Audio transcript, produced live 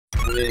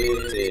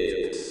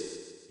Limited.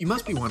 You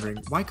must be wondering,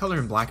 why color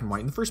in black and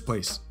white in the first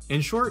place?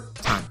 In short,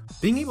 time.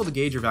 Being able to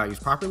gauge your values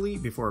properly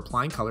before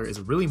applying color is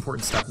a really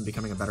important step in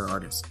becoming a better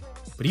artist.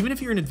 But even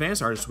if you're an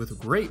advanced artist with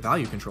great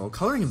value control,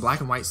 coloring in black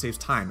and white saves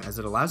time as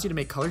it allows you to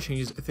make color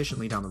changes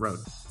efficiently down the road.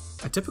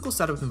 A typical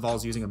setup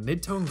involves using a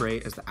mid-tone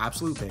gray as the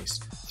absolute base,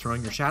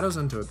 throwing your shadows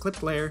into a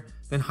clipped layer,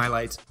 then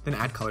highlights, then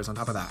add colors on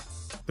top of that.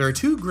 There are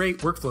two great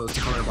workflows to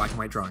color a black and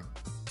white drawing.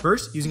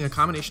 First, using a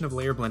combination of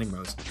layer blending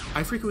modes.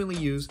 I frequently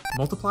use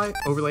multiply,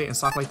 overlay, and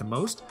soft light the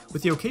most,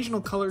 with the occasional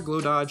color glow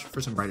dodge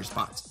for some brighter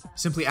spots.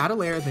 Simply add a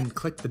layer, then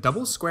click the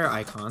double square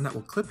icon that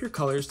will clip your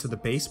colors to the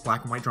base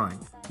black and white drawing.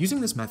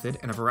 Using this method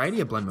and a variety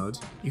of blend modes,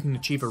 you can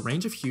achieve a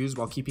range of hues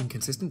while keeping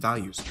consistent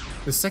values.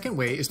 The second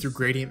way is through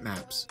gradient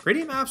maps.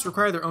 Gradient maps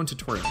require their own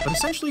tutorial, but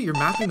essentially you're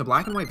mapping the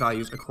black and white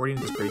values according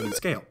to this gradient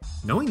scale.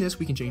 Knowing this,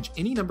 we can change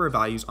any number of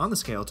values on the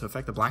scale to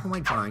affect the black and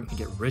white drawing and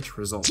get rich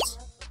results.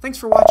 Thanks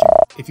for watching.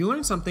 If you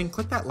learned something,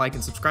 click that like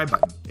and subscribe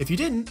button. If you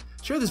didn't,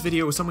 share this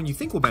video with someone you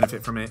think will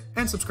benefit from it,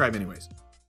 and subscribe anyways.